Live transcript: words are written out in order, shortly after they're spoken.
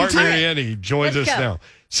Marc Mariani joins us now.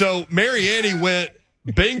 So Mariani went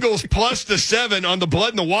Bengals plus the 7 on the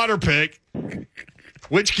blood in the water pick,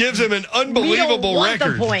 which gives him an unbelievable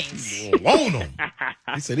record. The points. Want him.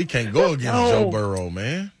 He said he can't go against Joe Burrow,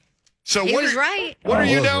 man. So he what was right. What are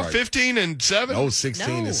you now? Right. 15-7? No,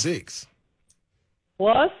 16-6.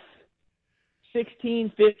 Plus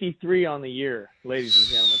 1653 on the year, ladies and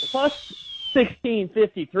gentlemen. Plus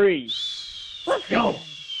 1653. Let's go.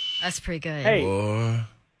 That's pretty good. Hey, Boy.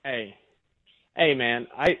 hey, man.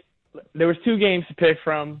 There was 2 games to pick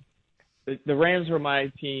from. The Rams were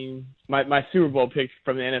my team, my Super Bowl pick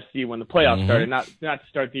from the NFC when the playoffs started. Not to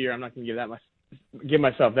start the year. I'm not going to give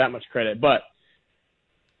myself that much credit. But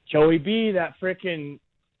Joey B, that freaking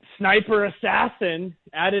sniper assassin,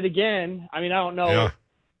 at it again. I mean, I don't know. Yeah.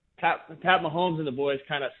 Pat Mahomes and the boys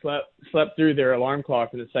kind of slept through their alarm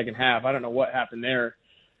clock in the second half. I don't know what happened there.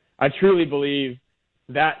 I truly believe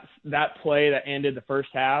that play that ended the first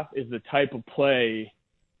half is the type of play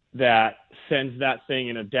that sends that thing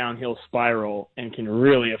in a downhill spiral and can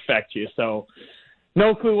really affect you. So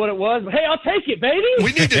no clue what it was, but hey, I'll take it, baby.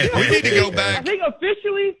 We need to go back. I think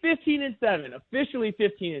officially 15-7. Officially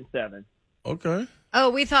 15-7. Okay.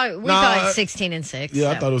 Oh, we thought it's 16-6.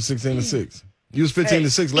 Yeah, I thought it was 16-6. You was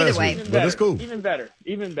 15-6 last week, but that's cool. Even better.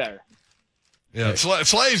 Yeah,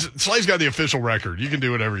 Slay's got the official record. You can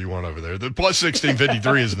do whatever you want over there. The plus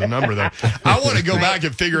 1653 is the number there. I want to go back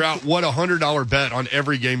and figure out what $100 bet on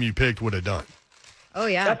every game you picked would have done. Oh,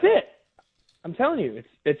 yeah. That's it. I'm telling you,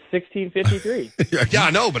 it's 1653. Yeah,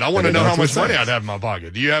 I know, but I want to know how much money I'd have in my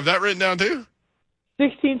pocket. Do you have that written down too?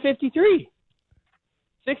 1653.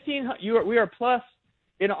 We are plus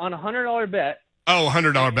on a $100 bet. Oh,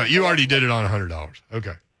 $100 bet. You already did it on $100.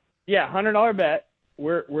 Okay. Yeah, $100 bet.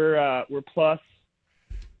 We're plus.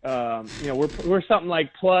 We're something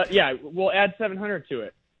like plus. Yeah, we'll add 700 to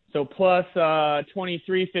it. So plus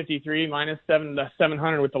 2353 minus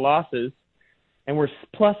 700 with the losses, and we're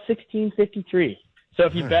plus 1653. So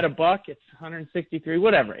if you bet $1, it's 163.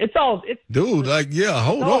 Whatever. It's all. Dude,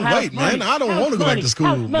 hold on, wait, man. I don't want to go back to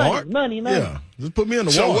school, Mark. Money. Yeah, just put me in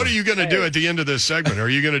the So water. what are you going to do at the end of this segment? Are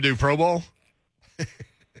you going to do Pro Bowl?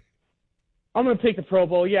 I'm going to pick the Pro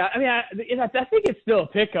Bowl. Yeah, I mean, I think it's still a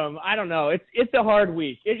pick 'em. I don't know. It's a hard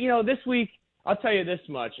week. This week, I'll tell you this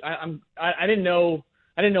much. I didn't know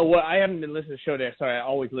what. I haven't been listening to the show today. Sorry, I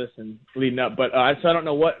always listen leading up, but so I don't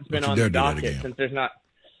know what's been on the docket since there's not.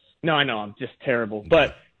 No, I know I'm just terrible,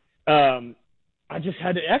 but I just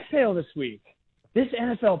had to exhale this week. This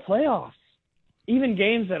NFL playoffs, even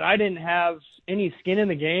games that I didn't have any skin in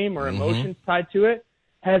the game or emotions tied to it,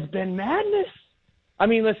 has been madness. I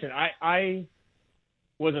mean, listen, I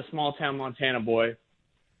was a small-town Montana boy.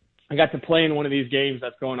 I got to play in one of these games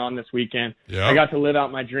that's going on this weekend. Yeah. I got to live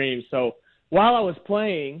out my dreams. So while I was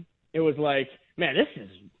playing, it was like, man, this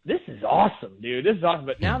is awesome, dude. This is awesome.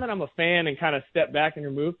 But now that I'm a fan and kind of step back and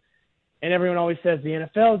remove, and everyone always says the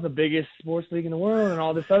NFL is the biggest sports league in the world and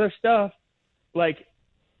all this other stuff, like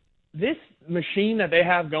this machine that they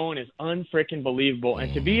have going is unfreaking believable.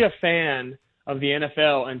 And to be a fan of the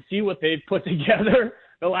NFL and see what they've put together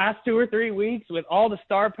the last 2 or 3 weeks with all the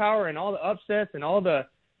star power and all the upsets and all the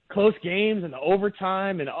close games and the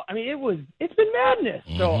overtime, and I mean it's been madness.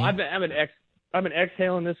 So I've been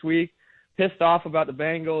exhaling this week, pissed off about the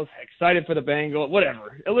Bengals, excited for the Bengals,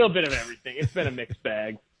 whatever, a little bit of everything. It's been a mixed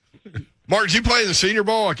bag. Mark, did you play in the Senior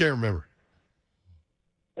Bowl? I can't remember.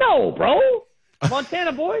 No, bro,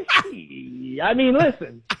 Montana boy. I mean,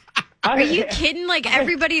 listen. Are you kidding? Like,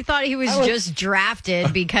 everybody thought he was just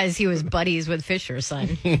drafted because he was buddies with Fisher's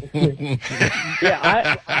son.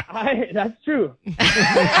 Yeah, that's true.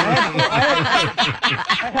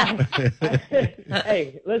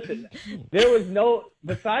 Hey, listen, there was no,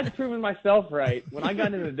 besides proving myself right, when I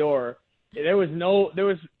got in the door,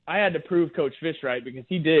 I had to prove Coach Fish right because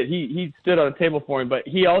he stood on a table for him, but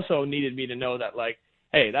he also needed me to know that, like,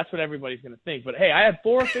 hey, that's what everybody's going to think. But, hey, I had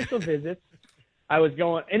 4 official visits. I was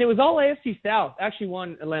going, and it was all AFC South. Actually,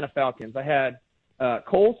 won Atlanta Falcons. I had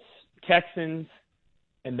Colts, Texans,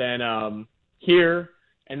 and then here,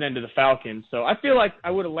 and then to the Falcons. So I feel like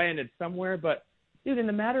I would have landed somewhere. But dude, in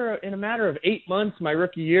a matter of 8 months, my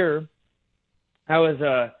rookie year, I was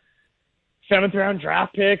a 7th round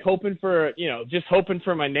draft pick, hoping for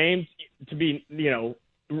my name to be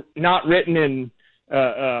not written in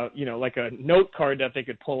like a note card that they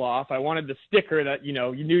could pull off. I wanted the sticker that, you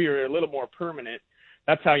knew you were a little more permanent.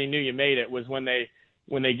 That's how you knew you made it, was when they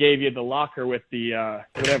gave you the locker with the,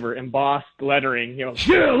 embossed lettering, yeah,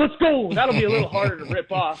 let's go. That'll be a little harder to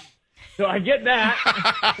rip off. So I get that.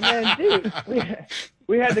 And then, dude,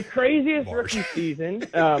 we had the craziest rookie season.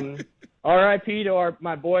 R.I.P. to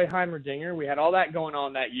my boy Heimerdinger. We had all that going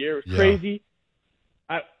on that year. It was crazy.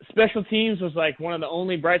 Special teams was like one of the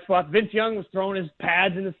only bright spots. Vince Young was throwing his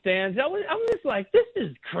pads in the stands. I'm just like, this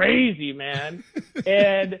is crazy, man.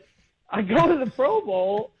 And I go to the Pro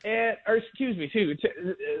Bowl,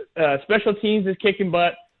 special teams is kicking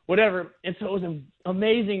butt, whatever. And so it was an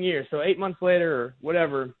amazing year. So 8 months later or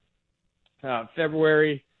whatever,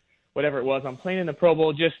 February, whatever it was, I'm playing in the Pro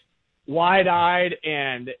Bowl, just wide-eyed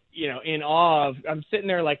and, in awe of, I'm sitting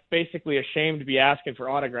there like basically ashamed to be asking for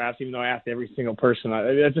autographs, even though I asked every single person. I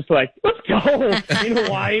was just like, let's go in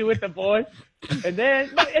Hawaii with the boys. And then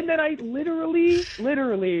I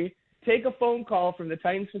literally take a phone call from the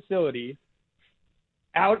Titans facility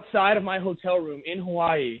outside of my hotel room in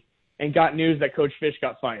Hawaii and got news that Coach Fish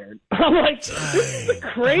got fired. I'm like, this is the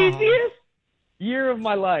craziest year of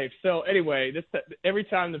my life. So anyway, every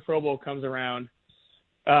time the Pro Bowl comes around,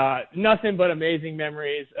 nothing but amazing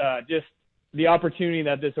memories. Just the opportunity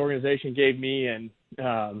that this organization gave me and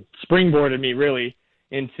springboarded me really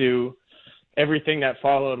into everything that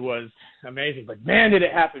followed was amazing. But man, did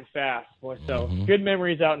it happen fast, boy. So good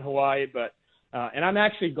memories out in Hawaii. But and I'm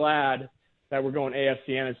actually glad that we're going AFC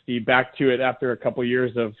NFC back to it after a couple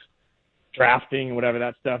years of drafting and whatever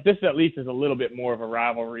that stuff. This at least is a little bit more of a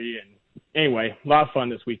rivalry. And anyway, a lot of fun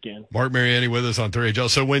this weekend. Marc Mariani with us on 3HL.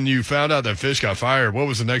 So when you found out that Fish got fired, what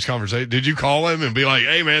was the next conversation? Did you call him and be like,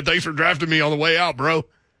 hey, man, thanks for drafting me on the way out, bro?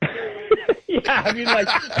 Yeah, I mean, like,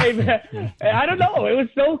 hey, man, I don't know. It was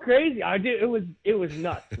so crazy. It was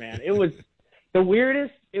nuts, man. It was the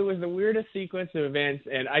weirdest sequence of events,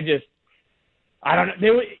 and I don't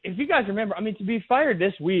know. If you guys remember, I mean, to be fired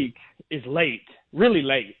this week is late, really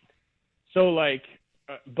late. So, like,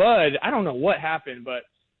 Bud, I don't know what happened, but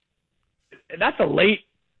that's a late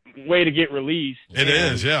way to get released. It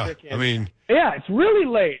is, yeah. I mean, yeah, it's really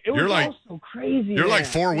late. It was all so crazy. You're like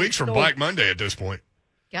 4 weeks from Black Monday at this point.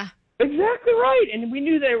 Yeah, exactly right. And we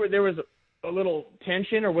knew there was a little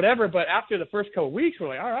tension or whatever, but after the first couple of weeks, we're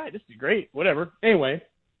like, all right, this is great, whatever. Anyway,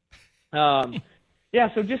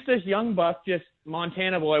 yeah. So just this young buck, just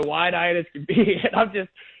Montana boy, wide-eyed as could be. And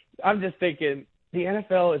I'm just thinking, the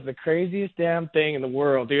NFL is the craziest damn thing in the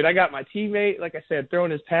world, dude. I got my teammate, like I said,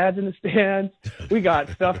 throwing his pads in the stands. We got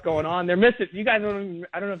stuff going on. They're missing. You guys I don't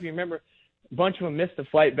know if you remember, a bunch of them missed the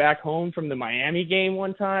flight back home from the Miami game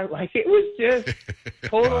one time. Like, it was just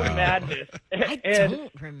total madness. I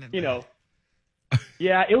don't remember.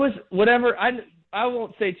 Yeah, it was whatever. I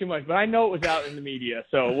won't say too much, but I know it was out in the media.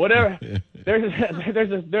 So whatever.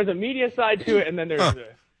 There's a media side to it, and then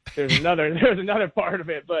there's another part of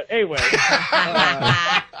it, but anyway.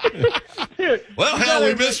 Dude, well, hell,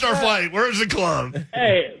 we missed our flight. Where's the club?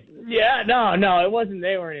 Hey, yeah, no, it wasn't.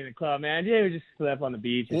 They weren't in the club, man. They just slept on the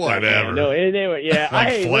beach. Whatever. No, they were. Yeah,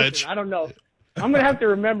 like listen, I don't know. I'm gonna have to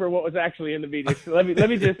remember what was actually in the media. So let me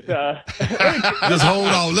just just hold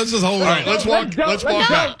on. Let's just hold on. Let's walk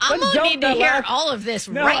back. I'm gonna need to hear all of this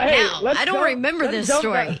now. I don't remember this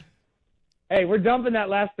story. Hey, we're dumping that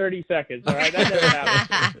last 30 seconds, all right? That never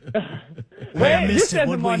happened. I missed it.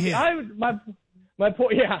 What we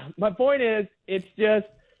hit? My point is, it's just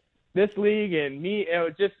this league and me. I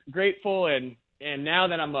was just grateful, and now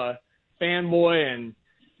that I'm a fanboy and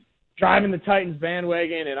driving the Titans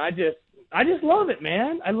bandwagon, and I just love it,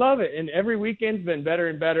 man. I love it, and every weekend's been better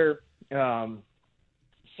and better.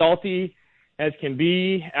 Salty as can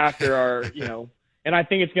be after our, And I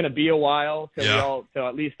think it's going to be a while till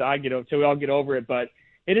at least till we all get over it. But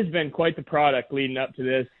it has been quite the product leading up to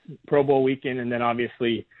this Pro Bowl weekend, and then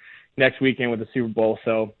obviously next weekend with the Super Bowl.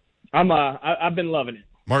 So I've been loving it.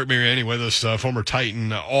 Marc Mariani with us, former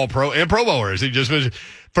Titan, All-Pro and Pro Bowler, as he just mentioned.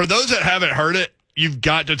 For those that haven't heard it, you've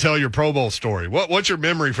got to tell your Pro Bowl story. What's your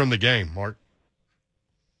memory from the game, Mark?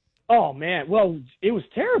 Oh man, well, it was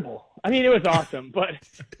terrible. I mean, it was awesome, but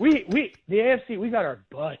the AFC, we got our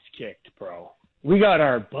butts kicked, bro. We got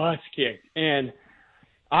our butts kicked. And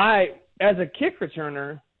as a kick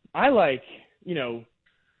returner, I was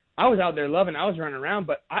out there loving it. I was running around,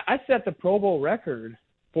 but I set the Pro Bowl record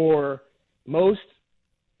for most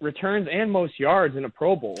returns and most yards in a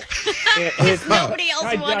Pro Bowl. Nobody else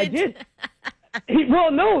wanted. I did. Well,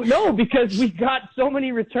 no, because we got so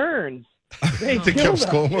many returns. They killed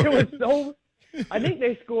us. It was so. I think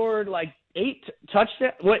they scored like 8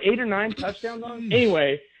 or 9 touchdowns on them.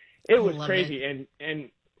 Anyway. It was crazy,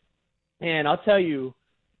 and I'll tell you,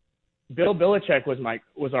 Bill Belichick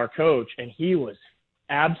was our coach, and he was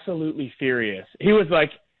absolutely furious. He was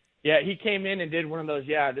like, he came in and did one of those,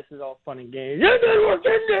 this is all fun and games.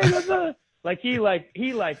 Like he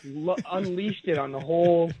unleashed it on the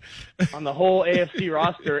whole AFC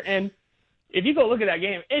roster. And if you go look at that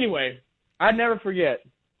game, anyway, I'd never forget.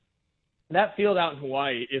 that field out in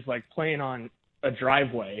Hawaii is like playing on a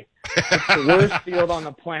driveway. It's the worst field on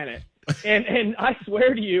the planet. And I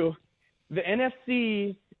swear to you, the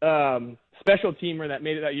NFC special teamer that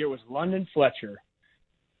made it that year was London Fletcher.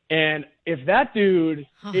 And if that dude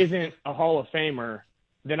isn't a Hall of Famer,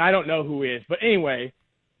 then I don't know who is. But anyway,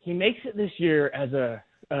 he makes it this year as a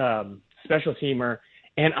special teamer.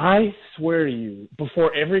 And I swear to you,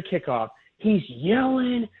 before every kickoff, he's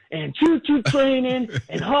yelling and choo-choo training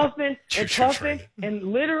and huffing and puffing and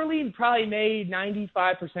literally probably made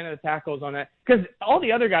 95% of the tackles on that. Because all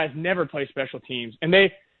the other guys never play special teams. And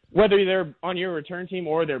whether they're on your return team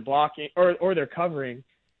or they're blocking or they're covering,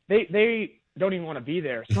 they don't even want to be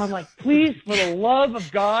there. So I'm like, please, for the love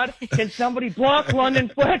of God, can somebody block London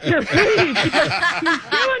Fletcher, please? Because he's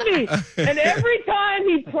killing me. And every time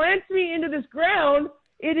he plants me into this ground,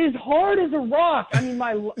 it is hard as a rock. I mean,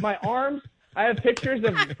 my arms, I have pictures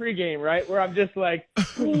of pregame, right, where I'm just like,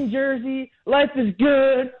 clean jersey, life is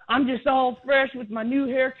good. I'm just all fresh with my new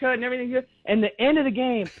haircut and everything good. And the end of the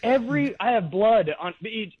game, I have blood on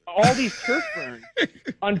all these turf burns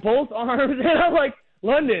on both arms. And I'm like,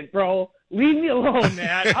 London, bro, leave me alone,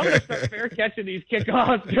 man. I'm going to start fair catching these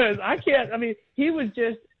kickoffs because I can't. I mean, he was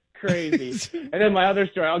just crazy. And then my other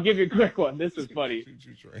story, I'll give you a quick one. This was funny.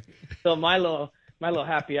 So my little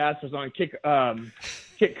happy ass was on kick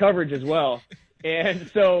coverage as well. And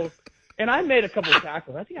I made a couple of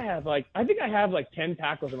tackles. I think I have like 10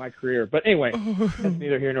 tackles in my career. But anyway, that's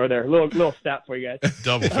neither here nor there. Little stat for you guys.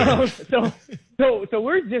 Double. So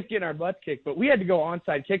we're just getting our butts kicked, but we had to go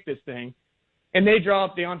onside kick this thing. And they draw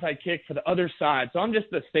up the onside kick for the other side. So I'm just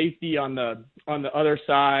the safety on the other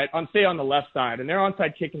side, on the left side, and they're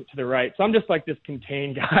onside kicking to the right. So I'm just like this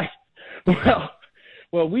contained guy.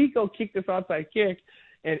 Well, we go kick this onside kick,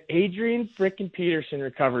 and Adrian frickin' Peterson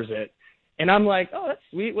recovers it. And I'm like, oh, that's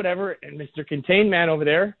sweet, whatever. And Mr. Contained Man over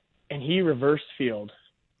there, and he reversed field.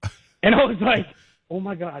 And I was like, oh,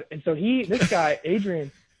 my God. And so this guy,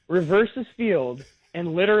 Adrian, reverses field.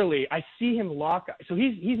 And literally, I see him lock. So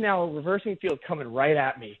he's now reversing field, coming right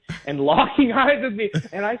at me and locking eyes with me.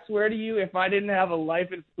 And I swear to you, if I didn't have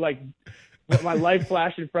my life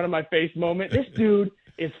flash in front of my face moment, this dude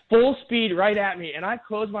is full speed right at me. And I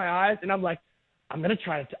close my eyes, and I'm like, I'm gonna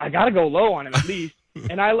try to. I gotta go low on him at least.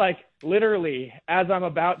 And I literally, as I'm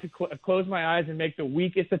about to close my eyes and make the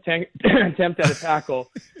weakest attempt at a tackle,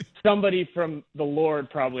 somebody from the Lord,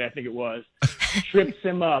 probably I think it was, trips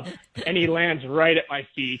him up, and he lands right at my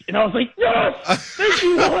feet. And I was like, yes! Thank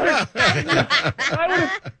you, Lord!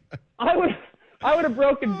 I would have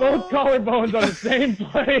broken both collarbones on the same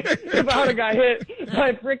play if I would have got hit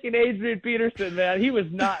by freaking Adrian Peterson, man. He was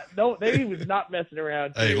not messing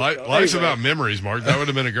around. Hey, life's about memories, Mark. That would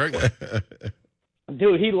have been a great one.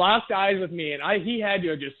 Dude, he locked eyes with me, and he had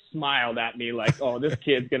to have just smiled at me like, oh, this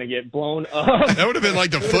kid's going to get blown up. That would have been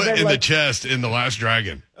like the foot in the chest in The Last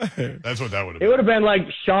Dragon. That's what that would have been. It would have been like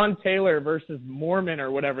Sean Taylor versus Mormon or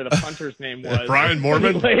whatever the punter's name was. Brian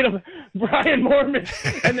Mormon? Brian Mormon.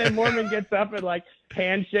 And then Mormon gets up and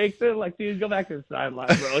handshakes it. Like, dude, go back to the sideline,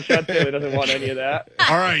 bro. Sean Taylor doesn't want any of that.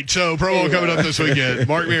 All right, so promo coming up this weekend.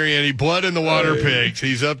 Marc Mariani, Blood in the Water picks.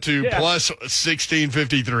 He's up to plus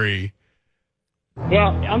 1653. Well,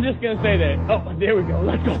 I'm just going to say that. Oh, there we go.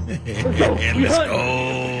 Let's go. Let's go.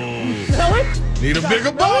 Smell it? Need a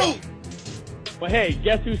bigger boat. Well, hey,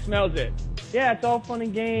 guess who smells it? Yeah, it's all fun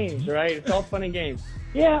and games, right? It's all fun and games.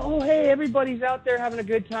 Yeah, oh, hey, everybody's out there having a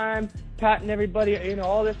good time, patting everybody,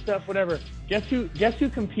 all this stuff, whatever. Guess who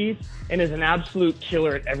competes and is an absolute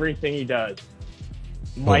killer at everything he does?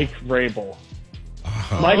 Mike Vrabel.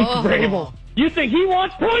 Mike Vrabel. You think he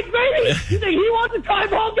wants points, baby? You think he wants a tie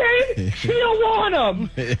ball game? He don't want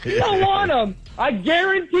them. He don't want them. I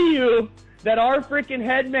guarantee you that our freaking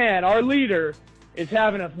head man, our leader, is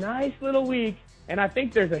having a nice little week, and I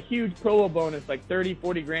think there's a huge Pro Bowl bonus, like 30,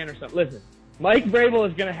 40 grand or something. Listen, Mike Vrabel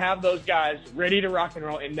is going to have those guys ready to rock and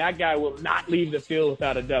roll, and that guy will not leave the field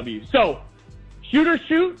without a W. So, shoot or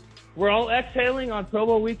shoot. We're all exhaling on Pro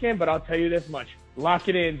Bowl weekend, but I'll tell you this much. Lock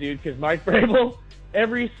it in, dude, because Mike Vrabel,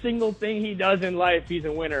 every single thing he does in life, he's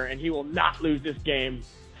a winner, and he will not lose this game.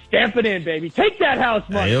 Stamp it in, baby. Take that house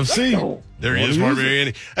money. AFC. There he is, Marc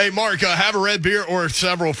Mariani. Hey, Mark, have a red beer or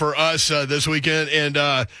several for us this weekend. And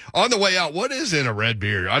on the way out, what is in a red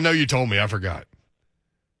beer? I know you told me. I forgot.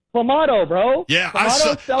 Clamato, bro. Yeah,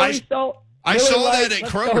 Clamato, I saw that at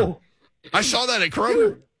Kroger. I saw that at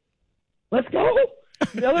Kroger. Dude, let's go.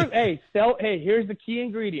 Hey, here's the key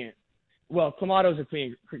ingredient. Well, Clamato's a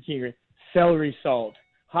key ingredient. Celery salt.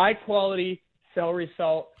 High quality celery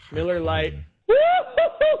salt, Miller Lite.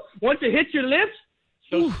 Woo-hoo-hoo! Once it hits your lips,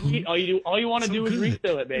 So sweet. All you want to do is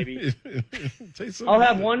refill it, baby. So I'll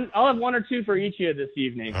have one or two for each of you this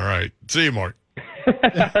evening. All right. See you, Mark. All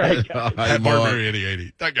right, guys. All right, At Mark. Marbury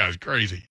 8080. That guy's crazy.